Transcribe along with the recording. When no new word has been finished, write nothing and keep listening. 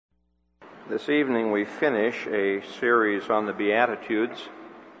This evening we finish a series on the Beatitudes.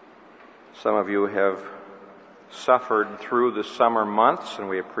 Some of you have suffered through the summer months, and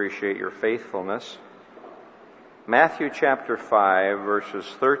we appreciate your faithfulness. Matthew chapter 5, verses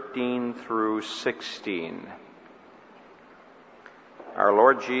 13 through 16. Our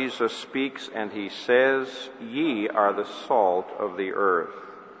Lord Jesus speaks, and he says, "Ye are the salt of the earth.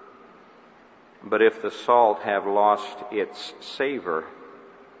 But if the salt have lost its savor,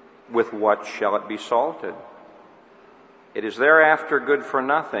 with what shall it be salted? It is thereafter good for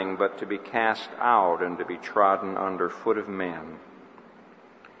nothing but to be cast out and to be trodden under foot of men.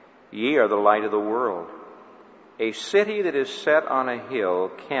 Ye are the light of the world. A city that is set on a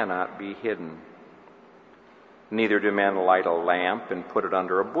hill cannot be hidden. Neither do men light a lamp and put it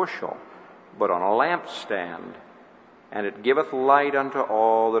under a bushel, but on a lampstand, and it giveth light unto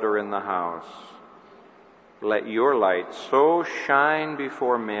all that are in the house. Let your light so shine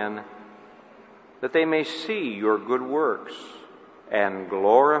before men that they may see your good works and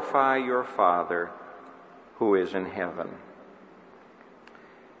glorify your Father who is in heaven."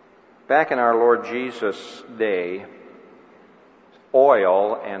 Back in our Lord Jesus' day,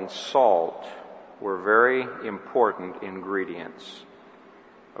 oil and salt were very important ingredients.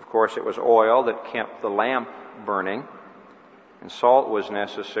 Of course, it was oil that kept the lamp burning, and salt was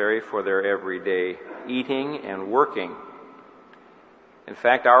necessary for their everyday eating and working. In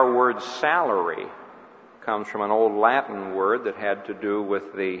fact, our word salary comes from an old Latin word that had to do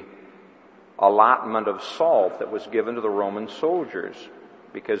with the allotment of salt that was given to the Roman soldiers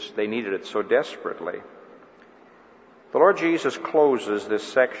because they needed it so desperately. The Lord Jesus closes this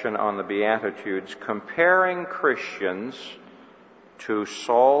section on the Beatitudes comparing Christians to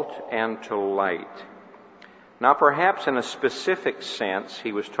salt and to light. Now, perhaps in a specific sense,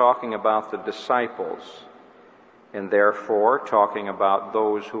 he was talking about the disciples, and therefore talking about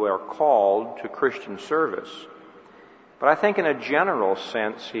those who are called to Christian service. But I think in a general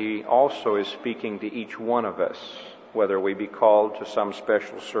sense, he also is speaking to each one of us, whether we be called to some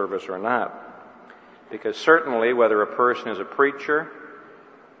special service or not. Because certainly, whether a person is a preacher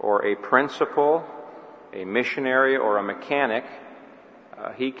or a principal, a missionary or a mechanic,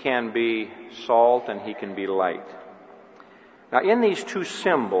 he can be salt and he can be light. Now, in these two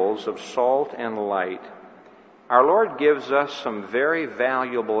symbols of salt and light, our Lord gives us some very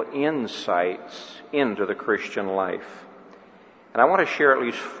valuable insights into the Christian life. And I want to share at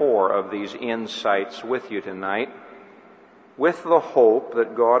least 4 of these insights with you tonight, with the hope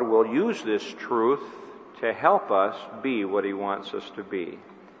that God will use this truth to help us be what he wants us to be.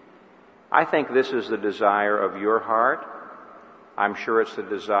 I think this is the desire of your heart. I'm sure it's the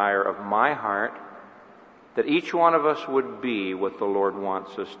desire of my heart that each one of us would be what the Lord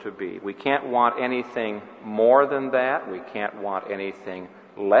wants us to be. We can't want anything more than that. We can't want anything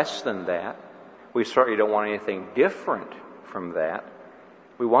less than that. We certainly don't want anything different from that.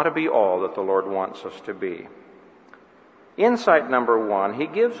 We want to be all that the Lord wants us to be. Insight number 1, he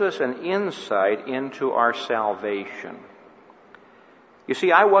gives us an insight into our salvation. You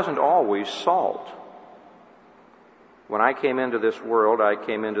see, I wasn't always salt. When I came into this world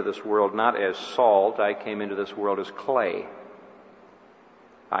not as salt, I came into this world as clay.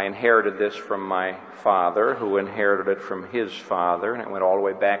 I inherited this from my father, who inherited it from his father, and it went all the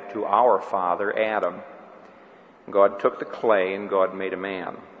way back to our father, Adam. God took the clay and God made a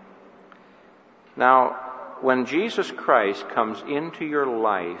man. Now, when Jesus Christ comes into your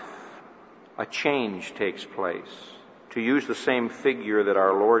life, a change takes place. To use the same figure that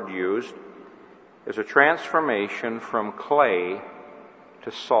our Lord used, there's a transformation from clay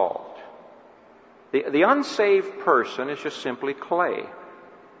to salt. The unsaved person is just simply clay.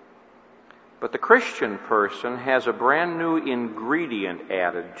 But the Christian person has a brand new ingredient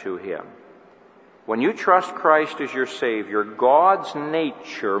added to him. When you trust Christ as your Savior, God's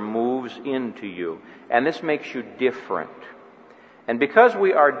nature moves into you, and this makes you different. And because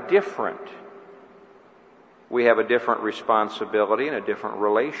we are different, we have a different responsibility and a different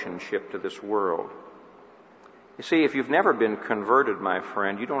relationship to this world. You see, if you've never been converted, my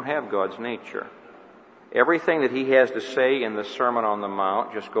friend, you don't have God's nature. Everything that he has to say in the Sermon on the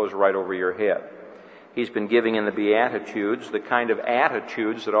Mount just goes right over your head. He's been giving in the Beatitudes the kind of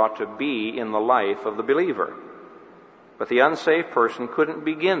attitudes that ought to be in the life of the believer. But the unsaved person couldn't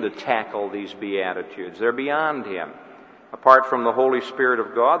begin to tackle these Beatitudes. They're beyond him. Apart from the Holy Spirit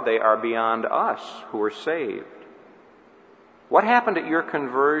of God, they are beyond us who are saved. What happened at your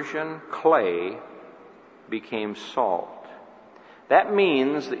conversion? Clay became salt. That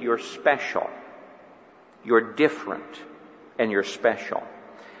means that you're special, you're different, and you're special.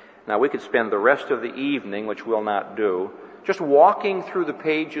 Now, we could spend the rest of the evening, which we'll not do, just walking through the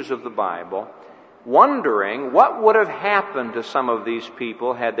pages of the Bible, wondering what would have happened to some of these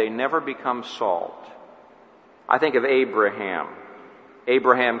people had they never become salt. I think of Abraham.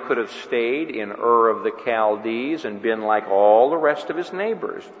 Abraham could have stayed in Ur of the Chaldees and been like all the rest of his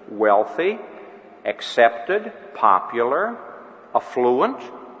neighbors, wealthy, accepted, popular, affluent,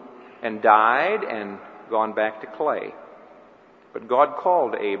 and died and gone back to clay. But God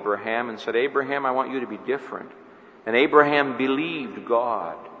called Abraham and said, Abraham, I want you to be different. And Abraham believed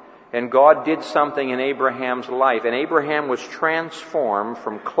God. And God did something in Abraham's life. And Abraham was transformed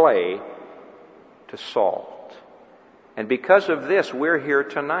from clay to salt. And because of this, we're here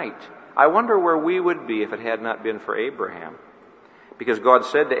tonight. I wonder where we would be if it had not been for Abraham. Because God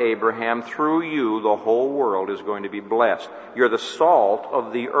said to Abraham, through you the whole world is going to be blessed. You're the salt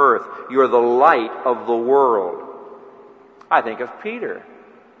of the earth. You're the light of the world. I think of Peter.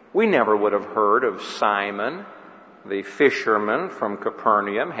 We never would have heard of Simon, the fisherman from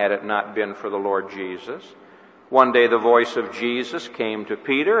Capernaum, had it not been for the Lord Jesus. One day the voice of Jesus came to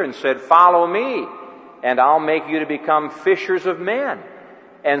Peter and said, follow me, and I'll make you to become fishers of men.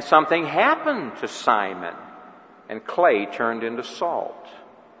 And something happened to Simon, and clay turned into salt.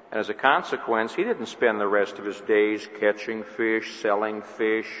 And as a consequence, he didn't spend the rest of his days catching fish, selling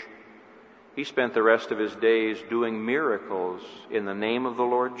fish. He spent the rest of his days doing miracles in the name of the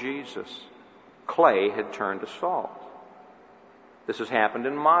Lord Jesus. Clay had turned to salt. This has happened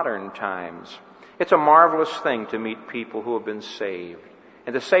in modern times. It's a marvelous thing to meet people who have been saved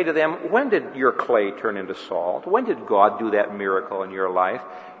and to say to them, when did your clay turn into salt? When did God do that miracle in your life?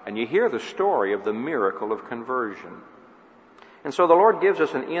 And you hear the story of the miracle of conversion. And so the Lord gives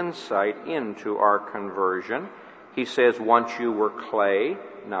us an insight into our conversion. He says, once you were clay,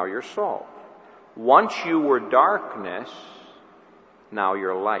 now you're salt. Once you were darkness, now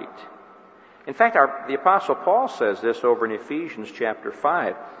you're light. In fact, the Apostle Paul says this over in Ephesians chapter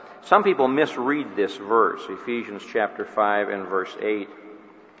 5. Some people misread this verse, Ephesians chapter 5 and verse 8.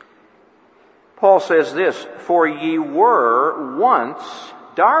 Paul says this, for ye were once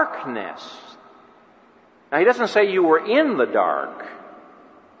darkness. Now, he doesn't say you were in the dark.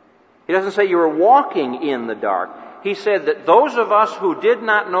 He doesn't say you were walking in the dark. He said that those of us who did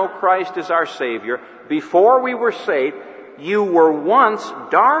not know Christ as our Savior, before we were saved, you were once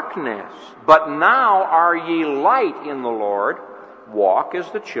darkness, but now are ye light in the Lord. Walk as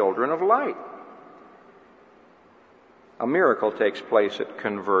the children of light. A miracle takes place at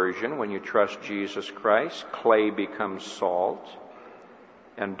conversion when you trust Jesus Christ. Clay becomes salt,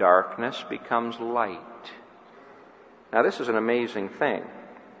 and darkness becomes light. Now, this is an amazing thing.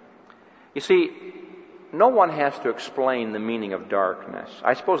 You see, no one has to explain the meaning of darkness.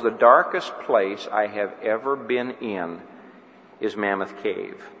 I suppose the darkest place I have ever been in is Mammoth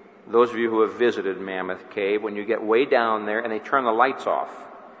Cave. Those of you who have visited Mammoth Cave, when you get way down there and they turn the lights off,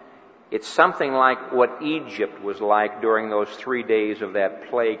 it's something like what Egypt was like during those 3 days of that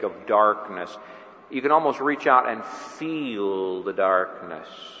plague of darkness. You can almost reach out and feel the darkness.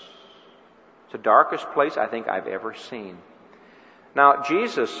 It's the darkest place I think I've ever seen. Now,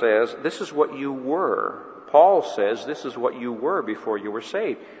 Jesus says, this is what you were. Paul says, this is what you were before you were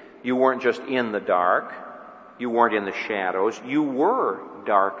saved. You weren't just in the dark. You weren't in the shadows. You were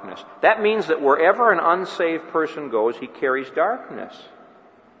darkness. That means that wherever an unsaved person goes, he carries darkness.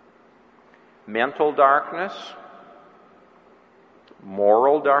 Mental darkness,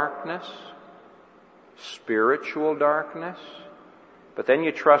 moral darkness, spiritual darkness. But then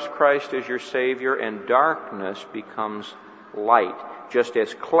you trust Christ as your Savior, and darkness becomes light, just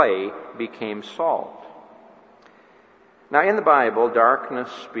as clay became salt. Now, in the Bible, darkness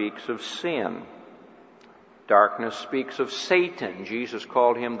speaks of sin. Darkness speaks of Satan. Jesus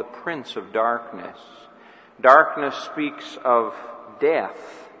called him the prince of darkness. Darkness speaks of death.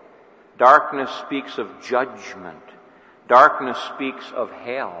 Darkness speaks of judgment. Darkness speaks of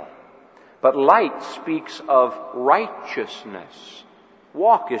hell. But light speaks of righteousness.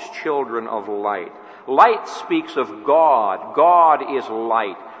 Walk as children of light. Light speaks of God. God is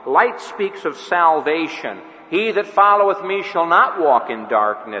light. Light speaks of salvation. He that followeth me shall not walk in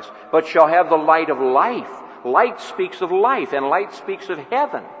darkness, but shall have the light of life. Light speaks of life, and light speaks of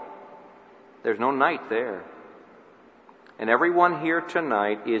heaven. There's no night there. And everyone here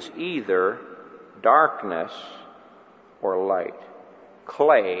tonight is either darkness or light,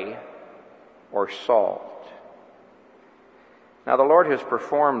 clay or salt. Now, the Lord has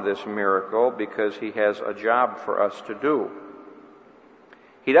performed this miracle because He has a job for us to do.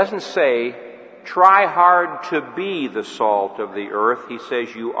 He doesn't say, try hard to be the salt of the earth. He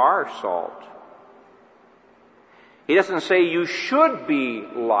says, you are salt. He doesn't say you should be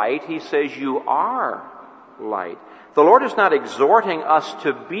light. He says you are light. The Lord is not exhorting us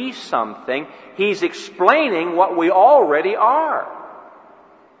to be something. He's explaining what we already are.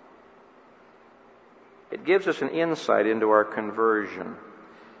 It gives us an insight into our conversion.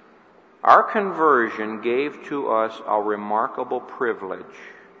 Our conversion gave to us a remarkable privilege.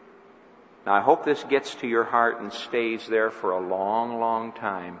 Now, I hope this gets to your heart and stays there for a long, long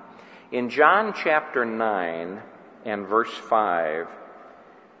time. In John chapter 9 and verse 5,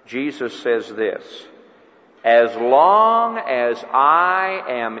 Jesus says this, "As long as I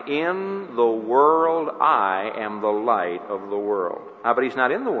am in the world, I am the light of the world." But He's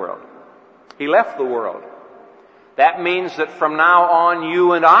not in the world. He left the world. That means that from now on,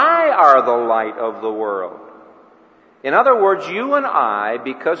 you and I are the light of the world. In other words, you and I,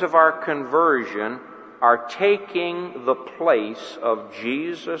 because of our conversion, are taking the place of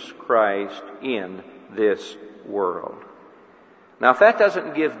Jesus Christ in this world. Now, if that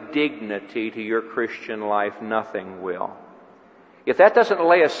doesn't give dignity to your Christian life, nothing will. If that doesn't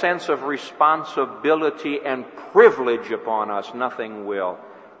lay a sense of responsibility and privilege upon us, nothing will.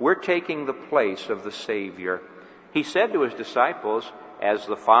 We're taking the place of the Savior. He said to His disciples, "As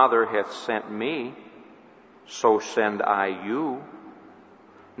the Father hath sent me, so send I you.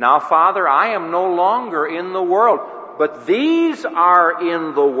 Now, Father, I am no longer in the world, but these are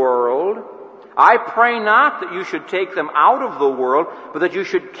in the world. I pray not that you should take them out of the world, but that you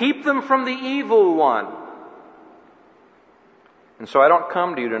should keep them from the evil one." And so I don't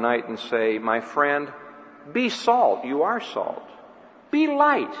come to you tonight and say, "My friend, be salt, you are salt. Be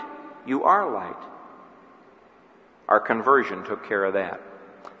light, you are light." Our conversion took care of that.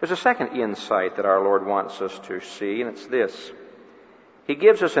 There's a second insight that our Lord wants us to see, and it's this. He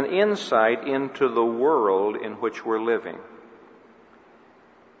gives us an insight into the world in which we're living.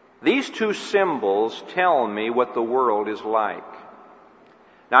 These two symbols tell me what the world is like.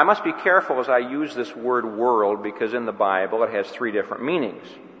 Now, I must be careful as I use this word world, because in the Bible it has three different meanings.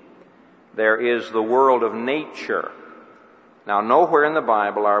 There is the world of nature. Now, nowhere in the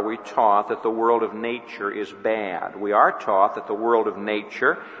Bible are we taught that the world of nature is bad. We are taught that the world of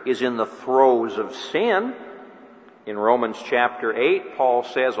nature is in the throes of sin. In Romans chapter 8, Paul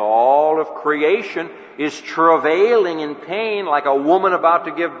says all of creation is travailing in pain like a woman about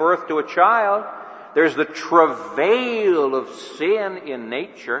to give birth to a child. There's the travail of sin in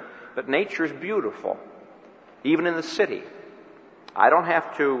nature, but nature's beautiful, even in the city. I don't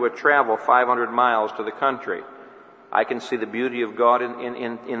have to travel 500 miles to the country. I can see the beauty of God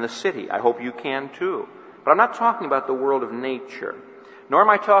in the city. I hope you can too. But I'm not talking about the world of nature, nor am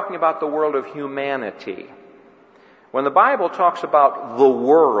I talking about the world of humanity. When the Bible talks about the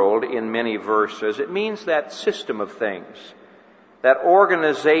world in many verses, it means that system of things, that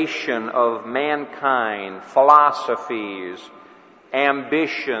organization of mankind, philosophies,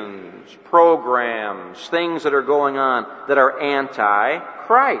 ambitions, programs, things that are going on that are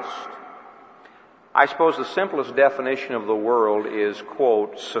anti-Christ. I suppose the simplest definition of the world is,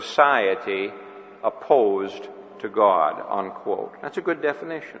 quote, society opposed to God, unquote. That's a good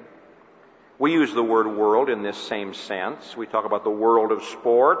definition. We use the word world in this same sense. We talk about the world of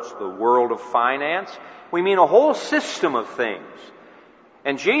sports, the world of finance. We mean a whole system of things.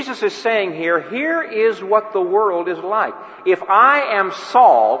 And Jesus is saying here is what the world is like. If I am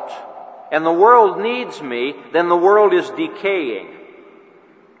salt and the world needs me, then the world is decaying.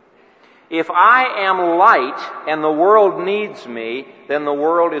 If I am light and the world needs me, then the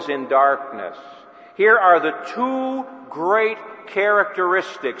world is in darkness. Here are the two great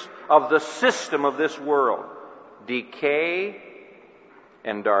characteristics of the system of this world: decay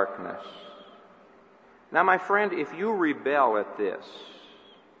and darkness. Now, my friend, if you rebel at this,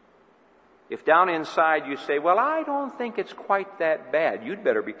 if down inside you say, "Well, I don't think it's quite that bad," you'd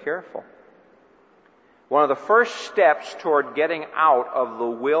better be careful. One of the first steps toward getting out of the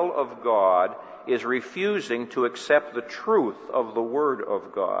will of God is refusing to accept the truth of the Word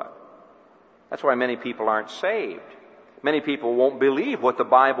of God. That's why many people aren't saved. Many people won't believe what the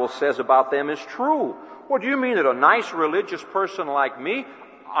Bible says about them is true. What do you mean that a nice religious person like me,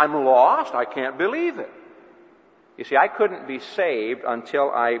 I'm lost? I can't believe it. You see, I couldn't be saved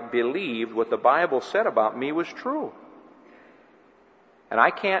until I believed what the Bible said about me was true. And I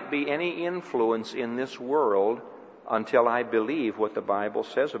can't be any influence in this world until I believe what the Bible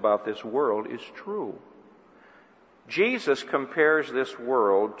says about this world is true. Jesus compares this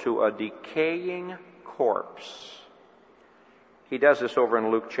world to a decaying corpse. He does this over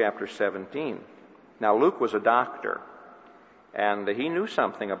in Luke chapter 17. Now, Luke was a doctor, and he knew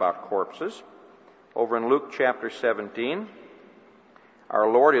something about corpses. Over in Luke chapter 17, our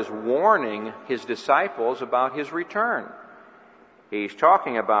Lord is warning His disciples about His return. He's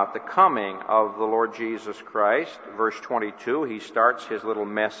talking about the coming of the Lord Jesus Christ. Verse 22, he starts his little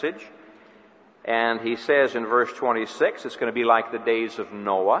message. And he says in verse 26, it's going to be like the days of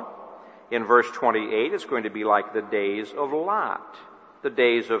Noah. In verse 28, it's going to be like the days of Lot. The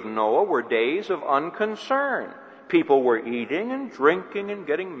days of Noah were days of unconcern. People were eating and drinking and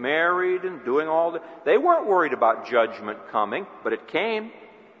getting married and doing all that. They weren't worried about judgment coming, but it came.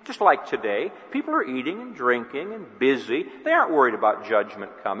 Just like today, people are eating and drinking and busy. They aren't worried about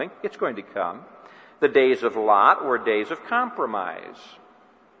judgment coming. It's going to come. The days of Lot were days of compromise.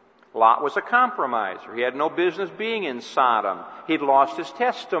 Lot was a compromiser. He had no business being in Sodom. He'd lost his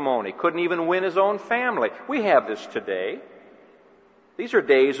testimony, couldn't even win his own family. We have this today. These are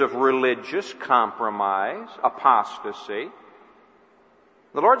days of religious compromise, apostasy.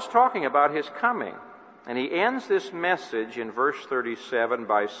 The Lord's talking about his coming. And he ends this message in verse 37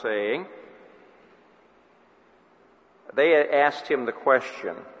 by saying, they asked him the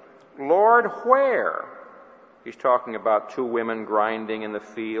question, Lord, where? He's talking about two women grinding in the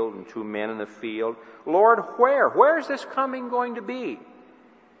field and two men in the field. Lord, where? Where is this coming going to be?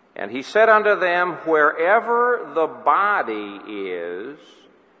 And he said unto them, wherever the body is,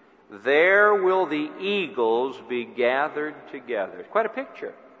 there will the eagles be gathered together. It's quite a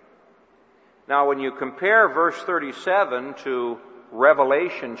picture. Now, when you compare verse 37 to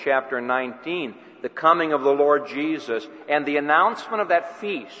Revelation chapter 19, the coming of the Lord Jesus, and the announcement of that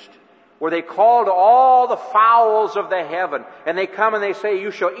feast, where they called all the fowls of the heaven, and they come and they say,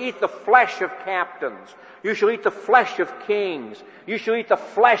 you shall eat the flesh of captains, you shall eat the flesh of kings, you shall eat the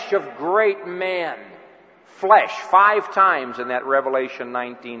flesh of great men. Flesh, 5 times in that Revelation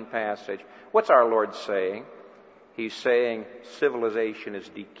 19 passage. What's our Lord saying? He's saying civilization is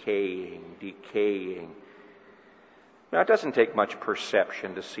decaying. Now, it doesn't take much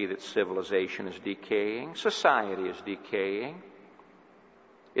perception to see that civilization is decaying. Society is decaying.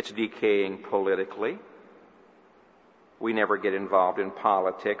 It's decaying politically. We never get involved in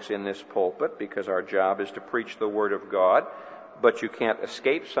politics in this pulpit because our job is to preach the Word of God, but you can't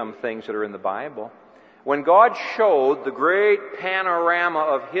escape some things that are in the Bible. When God showed the great panorama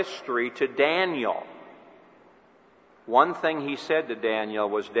of history to Daniel, one thing he said to Daniel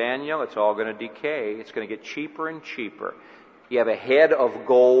was, Daniel, it's all going to decay. It's going to get cheaper and cheaper. You have a head of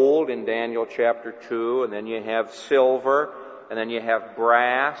gold in Daniel chapter 2, and then you have silver, and then you have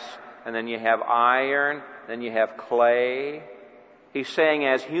brass, and then you have iron, then you have clay. He's saying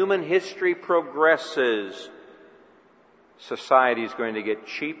as human history progresses, society is going to get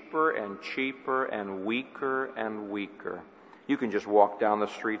cheaper and cheaper and weaker. You can just walk down the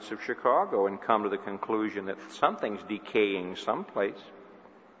streets of Chicago and come to the conclusion that something's decaying someplace.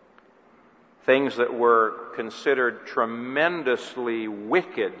 Things that were considered tremendously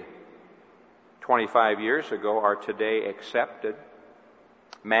wicked 25 years ago are today accepted.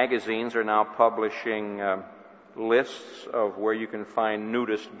 Magazines are now publishing lists of where you can find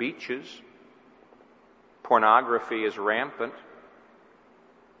nudist beaches. Pornography is rampant.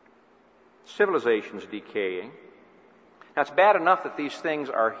 Civilization's decaying. Now, it's bad enough that these things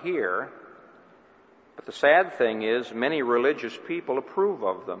are here, but the sad thing is many religious people approve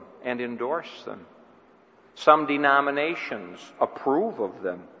of them and endorse them. Some denominations approve of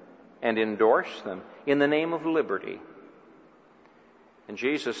them and endorse them in the name of liberty. And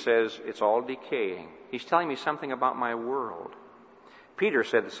Jesus says, it's all decaying. He's telling me something about my world. Peter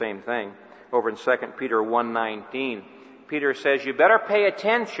said the same thing over in 2 Peter 1:19. Peter says, you better pay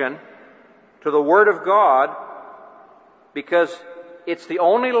attention to the Word of God, because it's the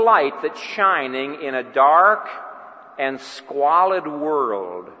only light that's shining in a dark and squalid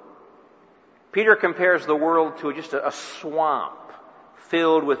world. Peter compares the world to just a swamp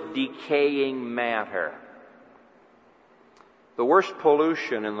filled with decaying matter. The worst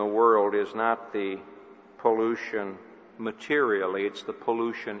pollution in the world is not the pollution materially, it's the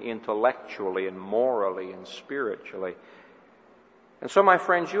pollution intellectually and morally and spiritually. And so, my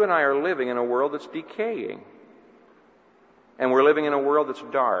friends, you and I are living in a world that's decaying. And we're living in a world that's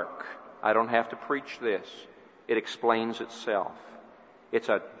dark. I don't have to preach this. It explains itself. It's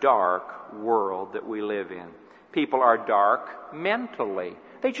a dark world that we live in. People are dark mentally.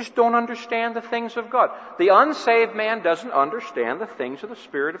 They just don't understand the things of God. The unsaved man doesn't understand the things of the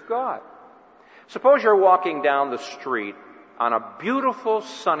Spirit of God. Suppose you're walking down the street on a beautiful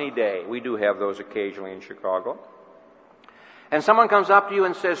sunny day. We do have those occasionally in Chicago. And someone comes up to you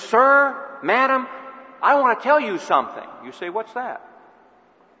and says, Sir, Madam, I want to tell you something. You say, what's that?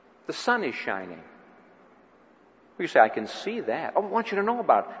 The sun is shining. You say, I can see that. Oh, I want you to know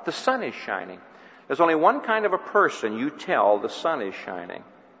about it. The sun is shining. There's only one kind of a person you tell the sun is shining.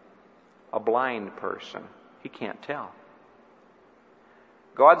 A blind person. He can't tell.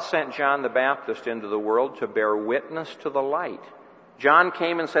 God sent John the Baptist into the world to bear witness to the light. John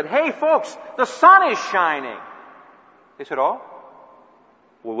came and said, "Hey folks, the sun is shining." They said, "Oh?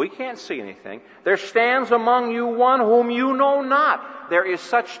 Well, we can't see anything. There stands among you one whom you know not." There is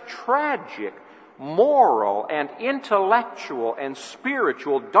such tragic, moral, and intellectual and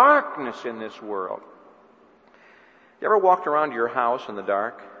spiritual darkness in this world. You ever walked around your house in the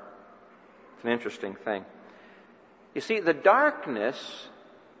dark? It's an interesting thing. You see, the darkness,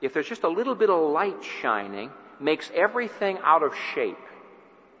 if there's just a little bit of light shining, makes everything out of shape.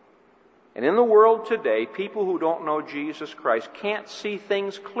 And in the world today, people who don't know Jesus Christ can't see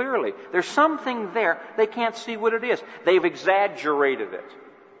things clearly. There's something there, they can't see what it is. They've exaggerated it.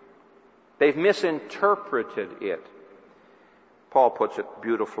 They've misinterpreted it. Paul puts it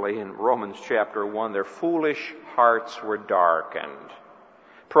beautifully in Romans chapter 1, their foolish hearts were darkened.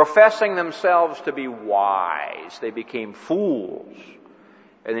 Professing themselves to be wise, they became fools.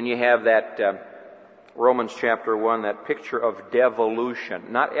 And then you have that Romans chapter 1, that picture of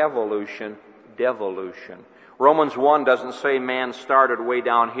devolution. Not evolution, devolution. Romans 1 doesn't say man started way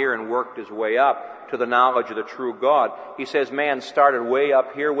down here and worked his way up to the knowledge of the true God. He says man started way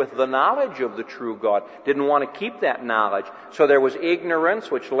up here with the knowledge of the true God. Didn't want to keep that knowledge. So there was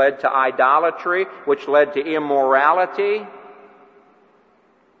ignorance, which led to idolatry, which led to immorality,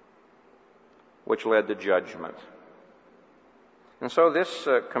 which led to judgment. And so this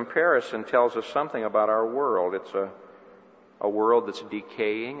comparison tells us something about our world. It's a world that's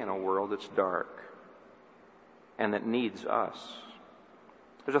decaying and a world that's dark and that needs us.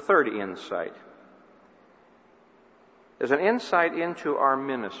 There's a third insight. There's an insight into our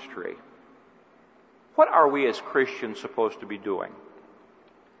ministry. What are we as Christians supposed to be doing?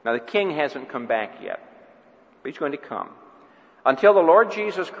 Now, the King hasn't come back yet, but He's going to come. Until the Lord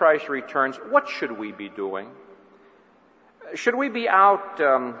Jesus Christ returns, what should we be doing? Should we be out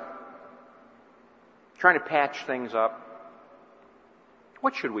trying to patch things up?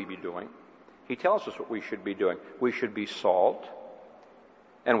 What should we be doing? He tells us what we should be doing. We should be salt,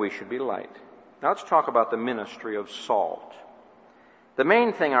 and we should be light. Now let's talk about the ministry of salt. The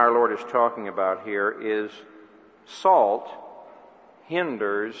main thing our Lord is talking about here is salt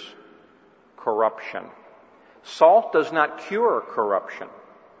hinders corruption. Salt does not cure corruption.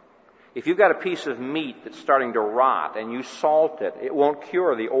 If you've got a piece of meat that's starting to rot and you salt it, it won't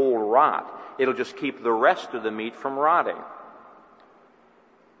cure the old rot. It'll just keep the rest of the meat from rotting.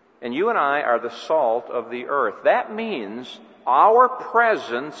 And you and I are the salt of the earth. That means our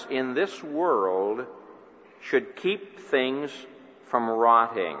presence in this world should keep things from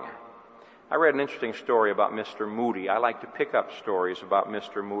rotting. I read an interesting story about Mr. Moody. I like to pick up stories about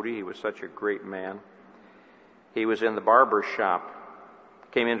Mr. Moody. He was such a great man. He was in the barber shop,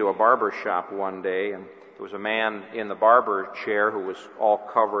 came into a barber shop one day, and there was a man in the barber chair who was all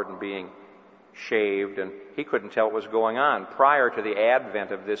covered and being shaved, and he couldn't tell what was going on. Prior to the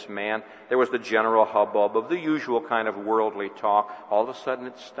advent of this man, there was the general hubbub of the usual kind of worldly talk. All of a sudden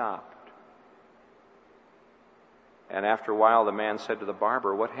it stopped. And after a while the man said to the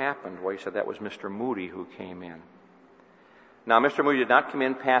barber, "What happened?" Well, he said, "That was Mr. Moody who came in." Now, Mr. Moody did not come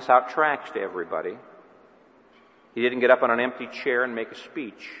in and pass out tracts to everybody. He didn't get up on an empty chair and make a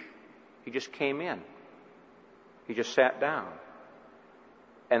speech. He just came in. He just sat down.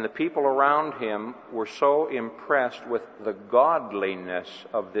 And the people around him were so impressed with the godliness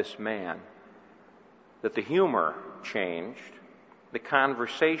of this man that the humor changed. The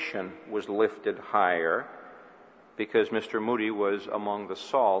conversation was lifted higher because Mr. Moody was among the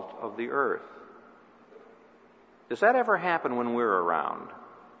salt of the earth. Does that ever happen when we're around?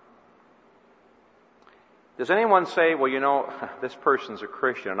 Does anyone say, "Well, you know, this person's a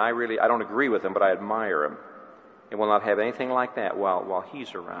Christian, and I don't agree with him, but I admire him, and will not have anything like that while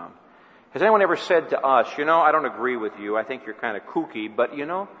he's around"? Has anyone ever said to us, "You know, I don't agree with you, I think you're kind of kooky, but you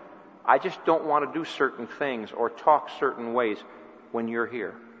know, I just don't want to do certain things or talk certain ways when you're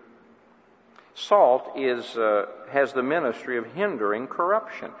here"? Salt has the ministry of hindering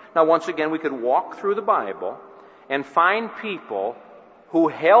corruption. Now, once again, we could walk through the Bible and find people who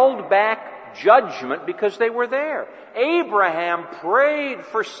held back judgment because they were there. Abraham prayed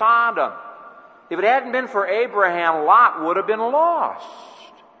for Sodom. If it hadn't been for Abraham, Lot would have been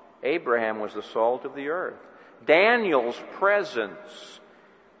lost. Abraham was the salt of the earth. Daniel's presence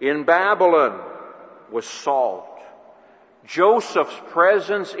in Babylon was salt. Joseph's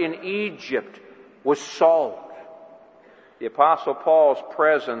presence in Egypt was salt. The Apostle Paul's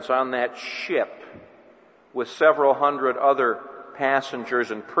presence on that ship with several hundred other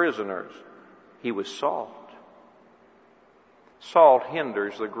passengers and prisoners, he was salt. Salt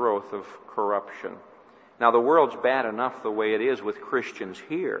hinders the growth of corruption. Now, the world's bad enough the way it is with Christians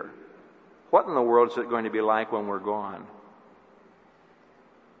here. What in the world is it going to be like when we're gone?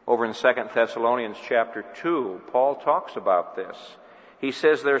 Over in 2 Thessalonians chapter 2, Paul talks about this. He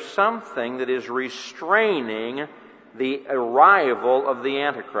says there's something that is restraining the arrival of the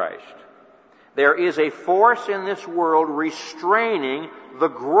Antichrist. There is a force in this world restraining the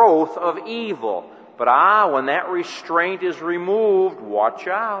growth of evil. But when that restraint is removed, watch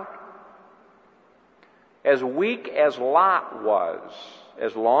out. As weak as Lot was,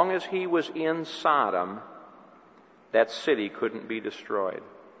 as long as he was in Sodom, that city couldn't be destroyed.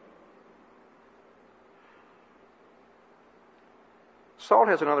 Salt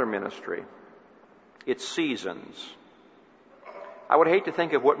has another ministry. It seasons. I would hate to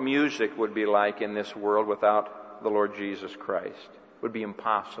think of what music would be like in this world without the Lord Jesus Christ. It would be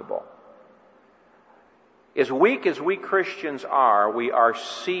impossible. As weak as we Christians are, we are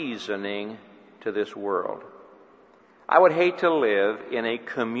seasoning to this world. I would hate to live in a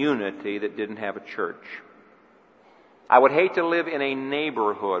community that didn't have a church. I would hate to live in a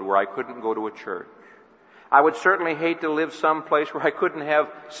neighborhood where I couldn't go to a church. I would certainly hate to live someplace where I couldn't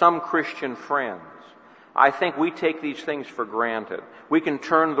have some Christian friends. I think we take these things for granted. We can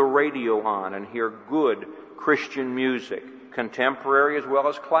turn the radio on and hear good Christian music, contemporary as well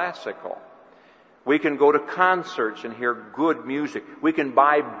as classical. We can go to concerts and hear good music. We can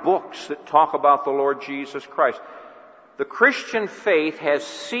buy books that talk about the Lord Jesus Christ. The Christian faith has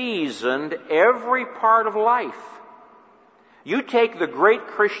seasoned every part of life. You take the great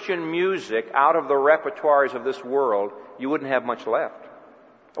Christian music out of the repertoires of this world, you wouldn't have much left.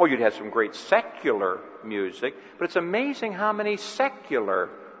 Oh, you'd have some great secular music, but it's amazing how many secular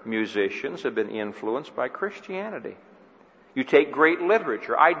musicians have been influenced by Christianity. You take great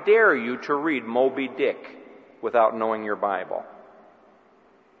literature. I dare you to read Moby Dick without knowing your Bible.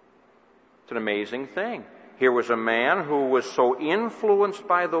 It's an amazing thing. Here was a man who was so influenced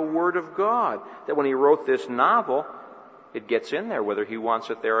by the Word of God that when he wrote this novel, it gets in there whether he wants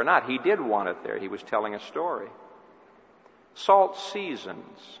it there or not. He did want it there. He was telling a story. Salt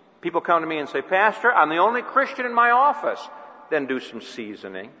seasons. People come to me and say, Pastor, I'm the only Christian in my office. Then do some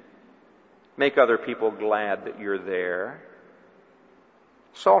seasoning. Make other people glad that you're there.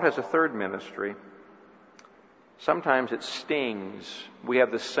 Salt has a third ministry. Sometimes it stings. We have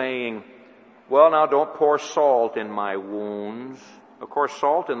the saying, well, now don't pour salt in my wounds. Of course,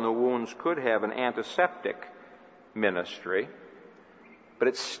 salt in the wounds could have an antiseptic ministry, but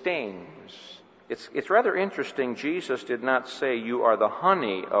it stings. It's rather interesting. Jesus did not say, you are the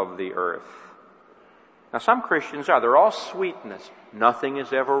honey of the earth. Now, some Christians are. They're all sweetness. Nothing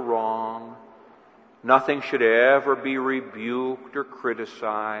is ever wrong. Nothing should ever be rebuked or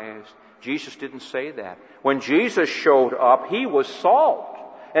criticized. Jesus didn't say that. When Jesus showed up, he was salt.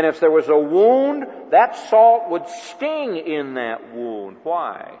 And if there was a wound, that salt would sting in that wound.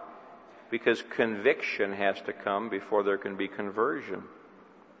 Why? Because conviction has to come before there can be conversion.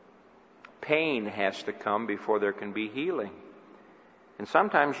 Pain has to come before there can be healing. And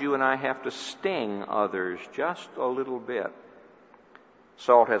sometimes you and I have to sting others just a little bit.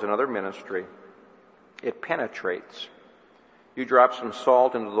 Salt has another ministry. It penetrates. You drop some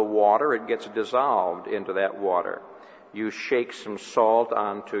salt into the water, it gets dissolved into that water. You shake some salt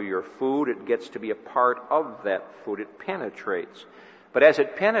onto your food, it gets to be a part of that food. It penetrates. But as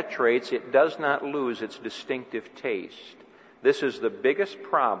it penetrates, it does not lose its distinctive taste. This is the biggest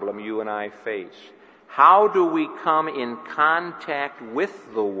problem you and I face. How do we come in contact with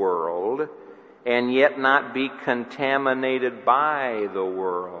the world and yet not be contaminated by the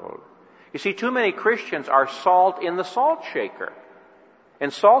world? You see, too many Christians are salt in the salt shaker.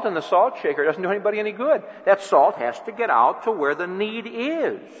 And salt in the salt shaker doesn't do anybody any good. That salt has to get out to where the need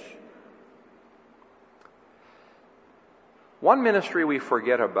is. One ministry we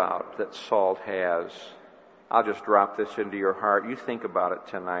forget about that salt has, I'll just drop this into your heart. You think about it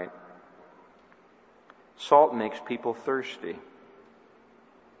tonight. Salt makes people thirsty.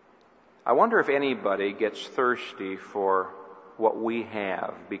 I wonder if anybody gets thirsty for what we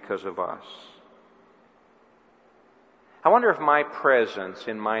have because of us. I wonder if my presence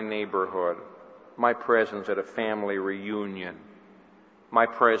in my neighborhood, my presence at a family reunion, my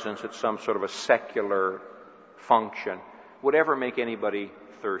presence at some sort of a secular function would ever make anybody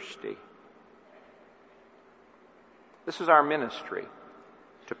thirsty. This is our ministry,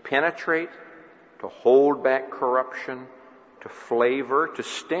 to penetrate, to hold back corruption, to flavor, to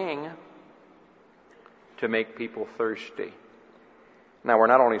sting, to make people thirsty. Now, we're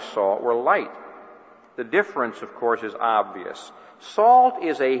not only salt, we're light. The difference, of course, is obvious. Salt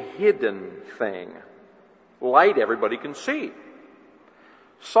is a hidden thing. Light everybody can see.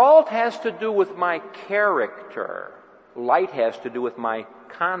 Salt has to do with my character. Light has to do with my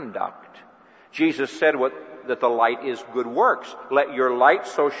conduct. Jesus said that the light is good works. Let your light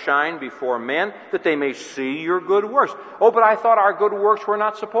so shine before men that they may see your good works. Oh, but I thought our good works were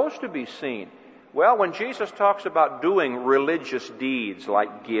not supposed to be seen. Well, when Jesus talks about doing religious deeds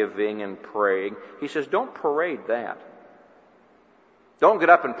like giving and praying, he says, don't parade that. Don't get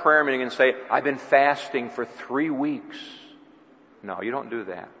up in prayer meeting and say, I've been fasting for 3 weeks. No, you don't do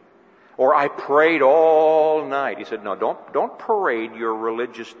that. Or I prayed all night. He said, no, don't parade your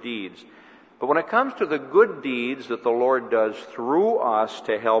religious deeds. But when it comes to the good deeds that the Lord does through us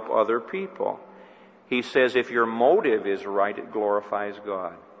to help other people, he says if your motive is right, it glorifies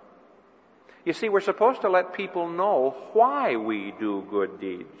God. You see, we're supposed to let people know why we do good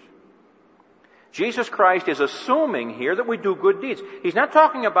deeds. Jesus Christ is assuming here that we do good deeds. He's not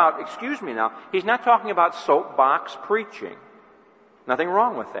talking about, he's not talking about soapbox preaching. Nothing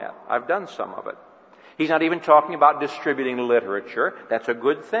wrong with that. I've done some of it. He's not even talking about distributing literature. That's a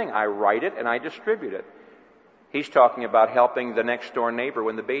good thing. I write it and I distribute it. He's talking about helping the next door neighbor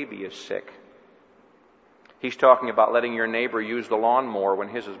when the baby is sick. He's talking about letting your neighbor use the lawnmower when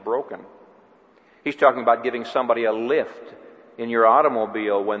his is broken. He's talking about giving somebody a lift in your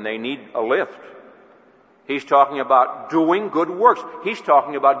automobile when they need a lift. He's talking about doing good works. He's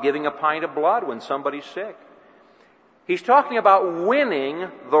talking about giving a pint of blood when somebody's sick. He's talking about winning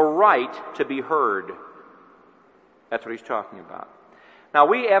the right to be heard. That's what he's talking about. Now,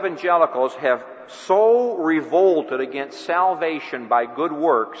 we evangelicals have so revolted against salvation by good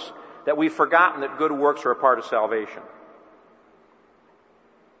works that we've forgotten that good works are a part of salvation.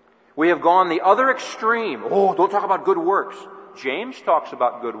 We have gone the other extreme. Oh, don't talk about good works. James talks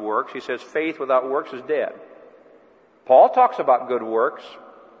about good works. He says faith without works is dead. Paul talks about good works.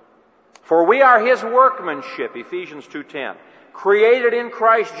 For we are his workmanship, Ephesians 2:10, created in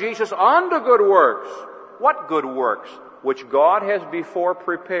Christ Jesus unto good works. What good works? Which God has before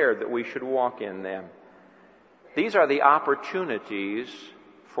prepared that we should walk in them. These are the opportunities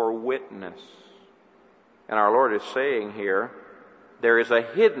for witness. And our Lord is saying here, there is a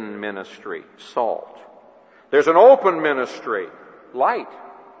hidden ministry, salt. There's an open ministry, light.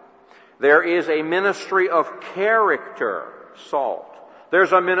 There is a ministry of character, salt.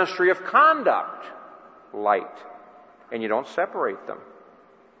 There's a ministry of conduct, light. And you don't separate them.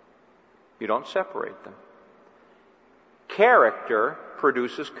 You don't separate them. Character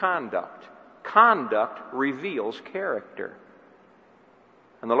produces conduct. Conduct reveals character.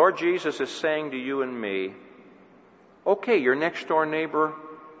 And the Lord Jesus is saying to you and me, okay, your next door neighbor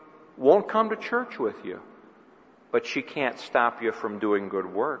won't come to church with you, but she can't stop you from doing good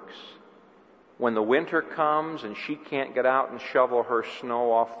works. When the winter comes and she can't get out and shovel her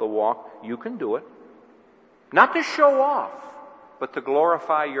snow off the walk, you can do it. Not to show off, but to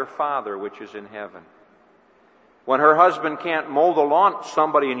glorify your Father which is in heaven. When her husband can't mow the lawn,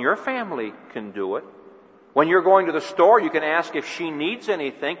 somebody in your family can do it. When you're going to the store, you can ask if she needs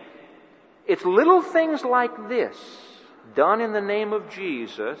anything. It's little things like this, done in the name of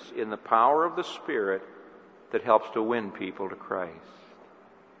Jesus, in the power of the Spirit, that helps to win people to Christ.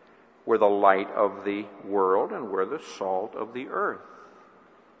 We're the light of the world and we're the salt of the earth.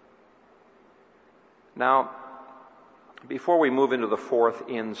 Now, before we move into the fourth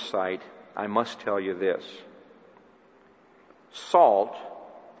insight, I must tell you this. Salt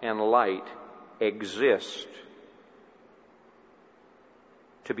and light exist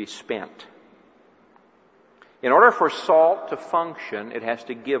to be spent. In order for salt to function, it has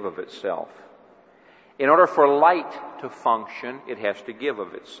to give of itself. In order for light to function, it has to give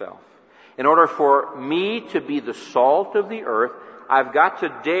of itself. In order for me to be the salt of the earth, I've got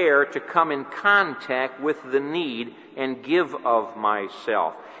to dare to come in contact with the need and give of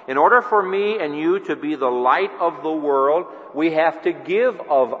myself. In order for me and you to be the light of the world, we have to give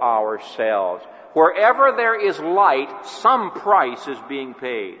of ourselves. Wherever there is light, some price is being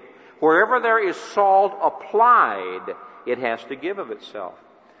paid. Wherever there is salt applied, it has to give of itself.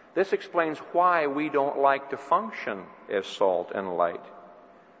 This explains why we don't like to function as salt and light.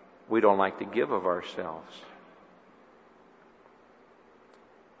 We don't like to give of ourselves.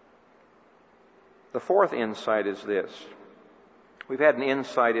 The fourth insight is this. We've had an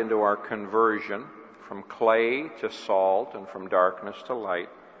insight into our conversion from clay to salt and from darkness to light.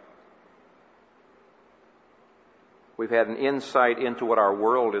 We've had an insight into what our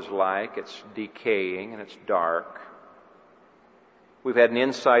world is like. It's decaying and it's dark. We've had an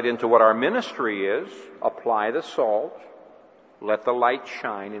insight into what our ministry is. Apply the salt. Let the light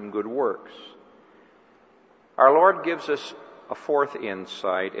shine in good works. Our Lord gives us a fourth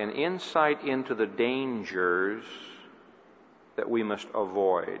insight, an insight into the dangers that we must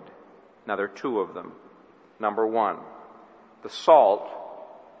avoid. Now, there are two of them. Number one, the salt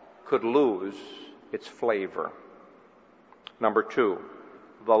could lose its flavor. Number two,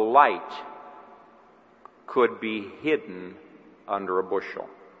 the light could be hidden under a bushel.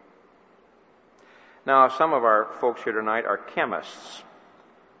 Now, some of our folks here tonight are chemists.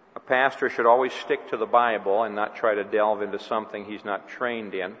 A pastor should always stick to the Bible and not try to delve into something he's not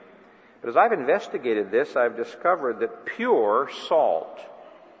trained in. But as I've investigated this, I've discovered that pure salt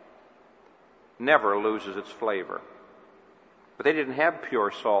never loses its flavor. But they didn't have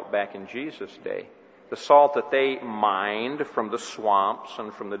pure salt back in Jesus' day. The salt that they mined from the swamps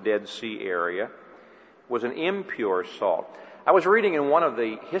and from the Dead Sea area was an impure salt. I was reading in one of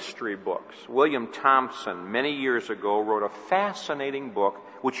the history books, William Thompson, many years ago, wrote a fascinating book,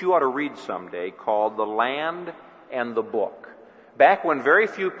 which you ought to read someday, called The Land and the Book. Back when very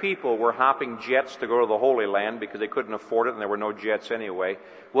few people were hopping jets to go to the Holy Land because they couldn't afford it and there were no jets anyway,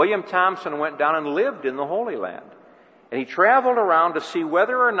 William Thompson went down and lived in the Holy Land. And he traveled around to see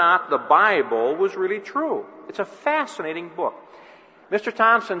whether or not the Bible was really true. It's a fascinating book. Mr.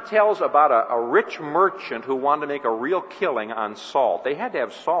 Thompson tells about a rich merchant who wanted to make a real killing on salt. They had to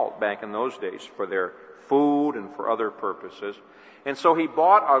have salt back in those days for their food and for other purposes. And so he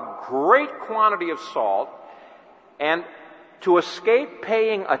bought a great quantity of salt, and to escape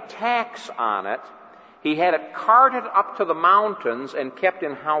paying a tax on it, he had it carted up to the mountains and kept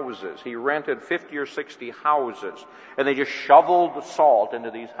in houses. He rented 50 or 60 houses, and they just shoveled the salt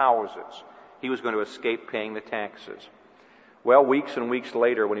into these houses. He was going to escape paying the taxes. Well, weeks and weeks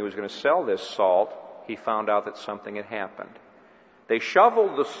later, when he was going to sell this salt, he found out that something had happened. They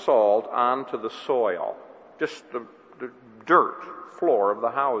shoveled the salt onto the soil, just the dirt floor of the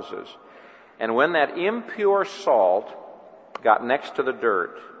houses. And when that impure salt got next to the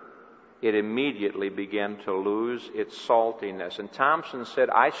dirt, it immediately began to lose its saltiness. And Thompson said,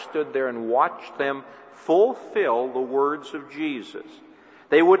 I stood there and watched them fulfill the words of Jesus.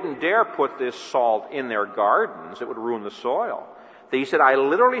 They wouldn't dare put this salt in their gardens. It would ruin the soil. He said, I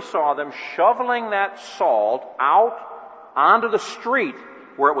literally saw them shoveling that salt out onto the street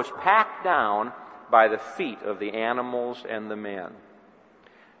where it was packed down by the feet of the animals and the men.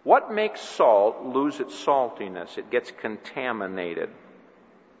 What makes salt lose its saltiness? It gets contaminated.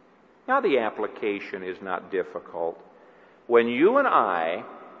 Now, the application is not difficult. When you and I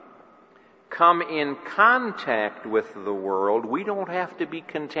come in contact with the world, we don't have to be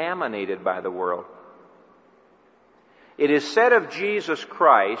contaminated by the world. It is said of Jesus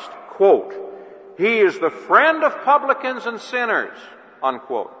Christ, quote, He is the friend of publicans and sinners,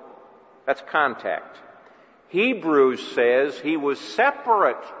 unquote. That's contact. Hebrews says He was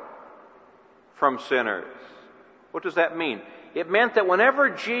separate from sinners. What does that mean? It meant that whenever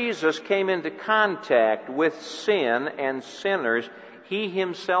Jesus came into contact with sin and sinners, He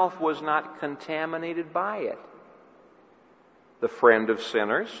Himself was not contaminated by it. The friend of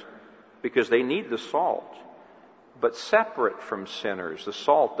sinners, because they need the salt, but separate from sinners. The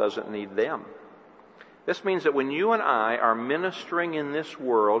salt doesn't need them. This means that when you and I are ministering in this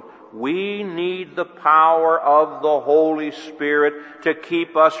world, we need the power of the Holy Spirit to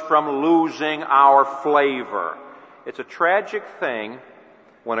keep us from losing our flavor. It's a tragic thing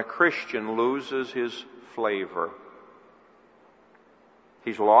when a Christian loses his flavor.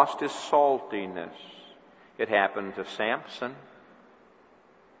 He's lost his saltiness. It happened to Samson.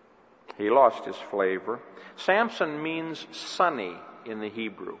 He lost his flavor. Samson means sunny in the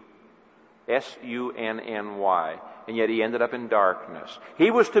Hebrew. S-U-N-N-Y. And yet he ended up in darkness.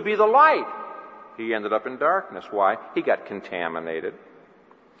 He was to be the light. He ended up in darkness. Why? He got contaminated.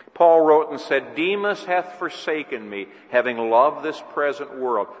 Paul wrote and said, Demas hath forsaken me, having loved this present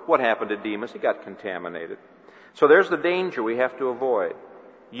world. What happened to Demas? He got contaminated. So there's the danger we have to avoid.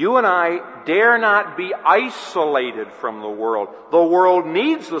 You and I dare not be isolated from the world. The world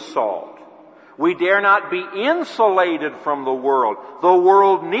needs the salt. We dare not be insulated from the world. The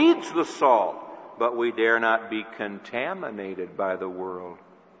world needs the salt. But we dare not be contaminated by the world.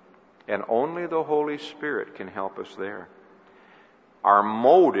 And only the Holy Spirit can help us there. Our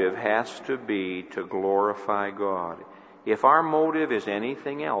motive has to be to glorify God. If our motive is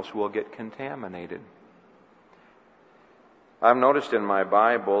anything else, we'll get contaminated. I've noticed in my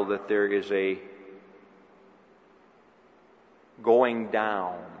Bible that there is a going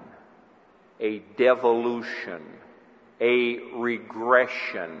down, a devolution, a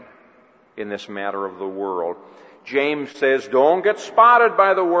regression in this matter of the world. James says, don't get spotted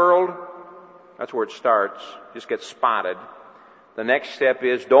by the world. That's where it starts. Just get spotted. The next step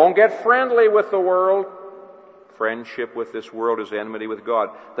is, don't get friendly with the world. Friendship with this world is enmity with God.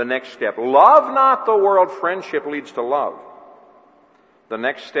 The next step, love not the world. Friendship leads to love. The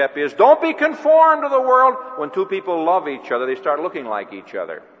next step is, don't be conformed to the world. When two people love each other, they start looking like each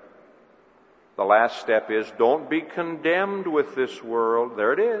other. The last step is, don't be condemned with this world.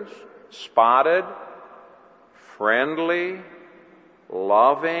 There it is. Spotted, friendly,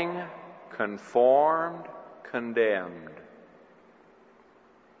 loving, conformed, condemned.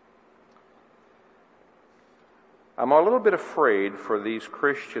 I'm a little bit afraid for these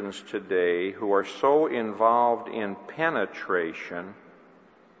Christians today who are so involved in penetration,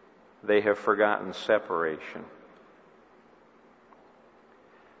 they have forgotten separation.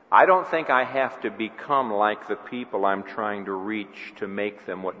 I don't think I have to become like the people I'm trying to reach to make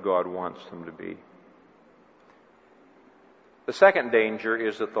them what God wants them to be. The second danger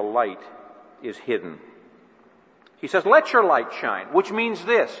is that the light is hidden. He says, let your light shine, which means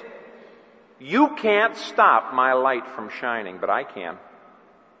this. You can't stop my light from shining, but I can.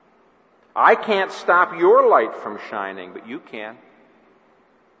 I can't stop your light from shining, but you can.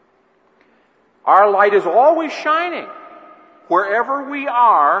 Our light is always shining. Wherever we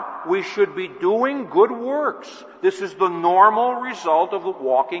are, we should be doing good works. This is the normal result of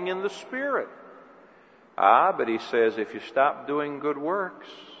walking in the Spirit. But he says, if you stop doing good works,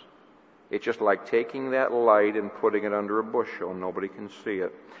 it's just like taking that light and putting it under a bushel. Nobody can see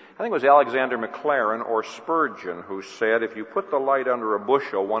it. I think it was Alexander Maclaren or Spurgeon who said, if you put the light under a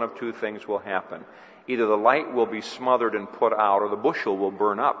bushel, one of two things will happen. Either the light will be smothered and put out, or the bushel will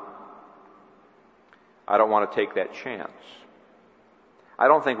burn up. I don't want to take that chance. I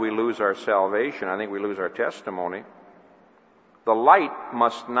don't think we lose our salvation. I think we lose our testimony. The light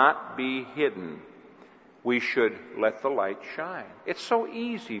must not be hidden. We should let the light shine. It's so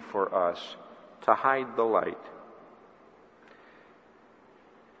easy for us to hide the light.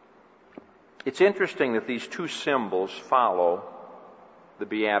 It's interesting that these two symbols follow the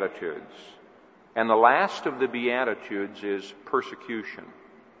Beatitudes. And the last of the Beatitudes is persecution.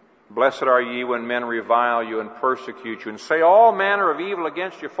 Blessed are ye when men revile you and persecute you and say all manner of evil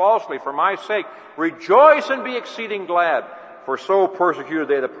against you falsely for my sake. Rejoice and be exceeding glad, for so persecuted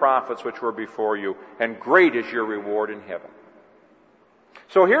they the prophets which were before you, and great is your reward in heaven.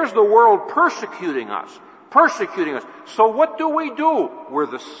 So here's the world persecuting us. So what do? We're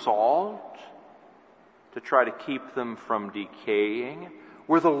the salt to try to keep them from decaying.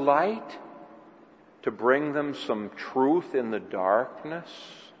 We're the light to bring them some truth in the darkness,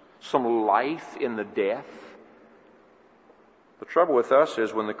 some life in the death. The trouble with us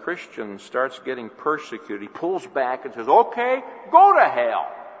is when the Christian starts getting persecuted, he pulls back and says, okay, go to hell.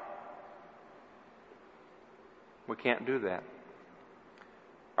 We can't do that.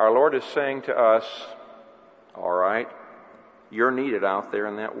 Our Lord is saying to us, all right, you're needed out there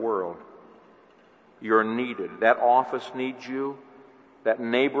in that world. You're needed. That office needs you. That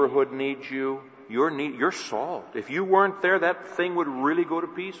neighborhood needs you. You're salt. If you weren't there, that thing would really go to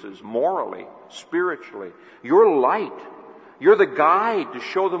pieces, morally, spiritually. You're light. You're the guide to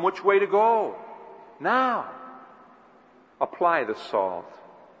show them which way to go. Now, apply the salt.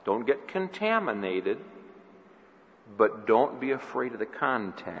 Don't get contaminated, but don't be afraid of the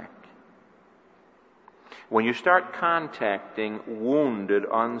contact. When you start contacting wounded,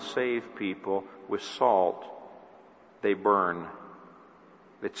 unsaved people with salt, they burn.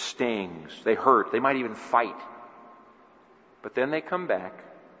 It stings. They hurt. They might even fight. But then they come back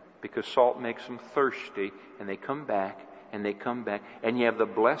because salt makes them thirsty, and they come back, and they come back, and you have the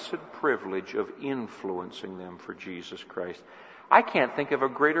blessed privilege of influencing them for Jesus Christ. I can't think of a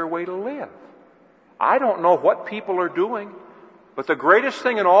greater way to live. I don't know what people are doing, but the greatest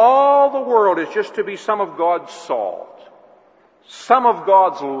thing in all the world is just to be some of God's salt, some of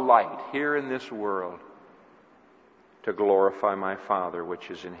God's light here in this world, to glorify my Father which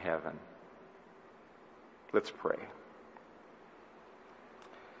is in heaven. Let's pray.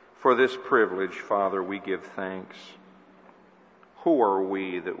 For this privilege, Father, we give thanks. Who are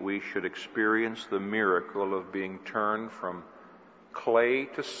we that we should experience the miracle of being turned from clay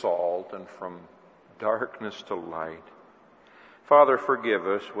to salt and from darkness to light? Father, forgive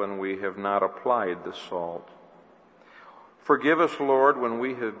us when we have not applied the salt. Forgive us, Lord, when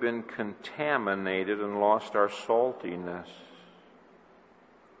we have been contaminated and lost our saltiness.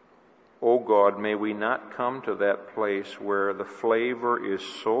 Oh God, may we not come to that place where the flavor is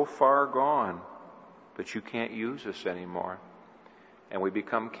so far gone that you can't use us anymore, and we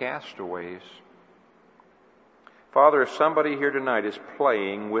become castaways. Father, if somebody here tonight is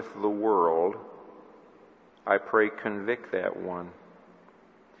playing with the world, I pray convict that one.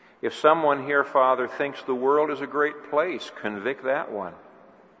 If someone here, Father, thinks the world is a great place, convict that one.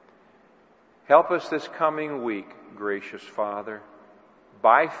 Help us this coming week, gracious Father,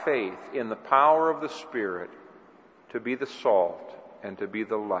 by faith in the power of the Spirit, to be the salt and to be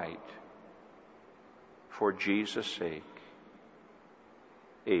the light. For Jesus' sake,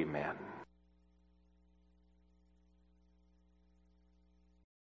 amen.